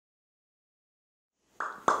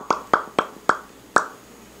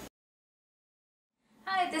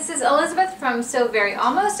this is Elizabeth from So Very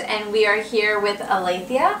Almost, and we are here with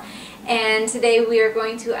Alaythia. And today we are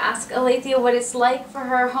going to ask Alaythia what it's like for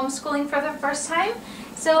her homeschooling for the first time.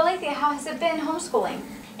 So Alaythia, how has it been homeschooling?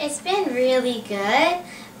 It's been really good,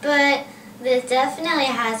 but it definitely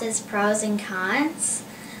has its pros and cons.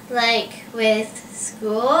 Like with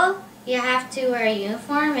school, you have to wear a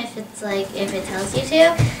uniform if it tells you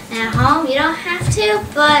to. And at home, you don't have to,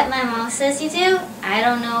 but my mom says you do. I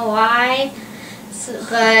don't know why,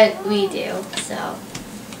 but we do. So,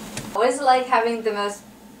 What is it like having the most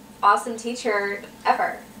awesome teacher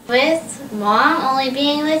ever? with Mom only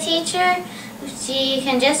being the teacher, she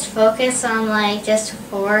can just focus on just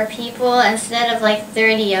 4 people instead of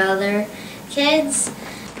 30 other kids.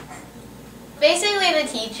 Basically, the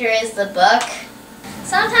teacher is the book.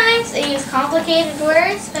 Sometimes they use complicated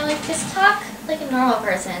words, but just talk like a normal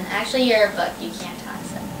person. Actually, you're a book. You can't talk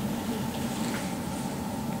so.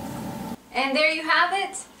 And there you have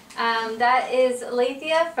it. That is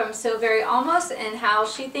Alaythia from So Very Almost and how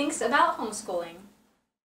she thinks about homeschooling.